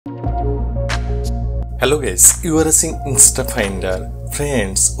Hello guys, you are seeing InstaFinder.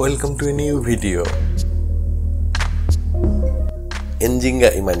 Friends, welcome to a new video.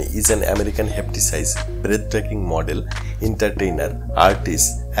 Nzinga Imani is an American hefty-size, breathtaking model, entertainer,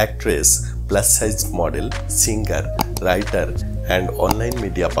 artist, actress, plus-size model, singer, writer, and online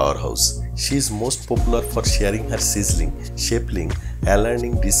media powerhouse. She is most popular for sharing her sizzling, shaping, and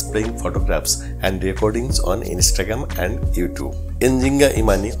learning displaying photographs and recordings on Instagram and YouTube. Nzinga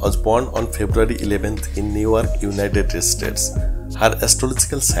Imani was born on February 11th in New York, United States. Her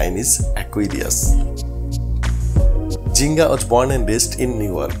astrological sign is Aquarius. Nzinga was born and raised in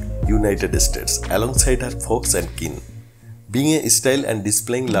New York, United States, alongside her folks and kin. Being a style and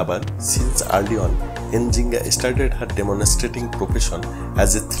displaying lover since early on, Nzinga started her demonstrating profession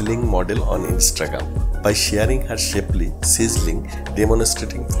as a thrilling model on Instagram by sharing her shapely, sizzling,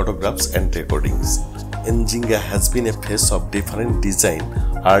 demonstrating photographs and recordings. Nzinga has been a face of different design,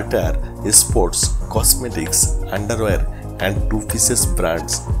 artwear, sports, cosmetics, underwear, and two-pieces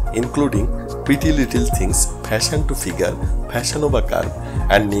brands, including Pretty Little Things, Fashion to Figure, Fashion Over Curve,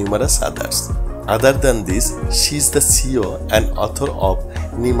 and numerous others. Other than this, she is the CEO and author of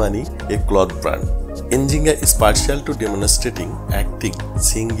Nimani, a cloth brand. Nzinga is partial to demonstrating, acting,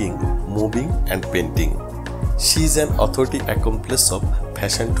 singing, moving, and painting. She is an authority accomplice of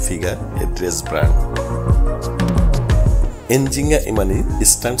Fashion to Figure, a dress brand. Nzinga Imani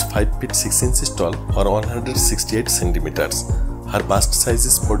stands 5 feet 6 inches tall or 168 centimeters. Her bust size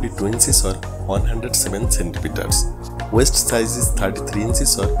is 42 inches or 107 centimeters. Waist size is 33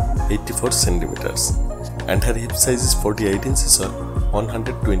 inches or 84 centimeters. And her hip size is 48 inches or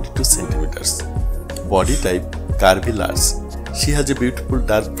 122 centimeters. Body type Curvy large. She has a beautiful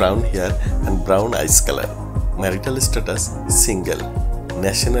dark brown hair and brown eyes color. Marital status single.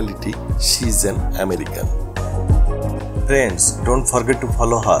 Nationality she is an American. Friends, don't forget to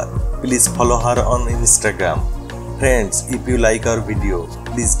follow her. Please follow her on Instagram. Friends, if you like our video,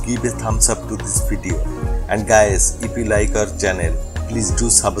 please give a thumbs up to this video. And guys, if you like our channel, please do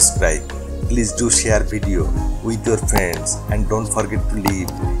subscribe. Please do share video with your friends and don't forget to leave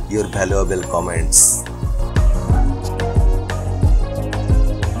your valuable comments.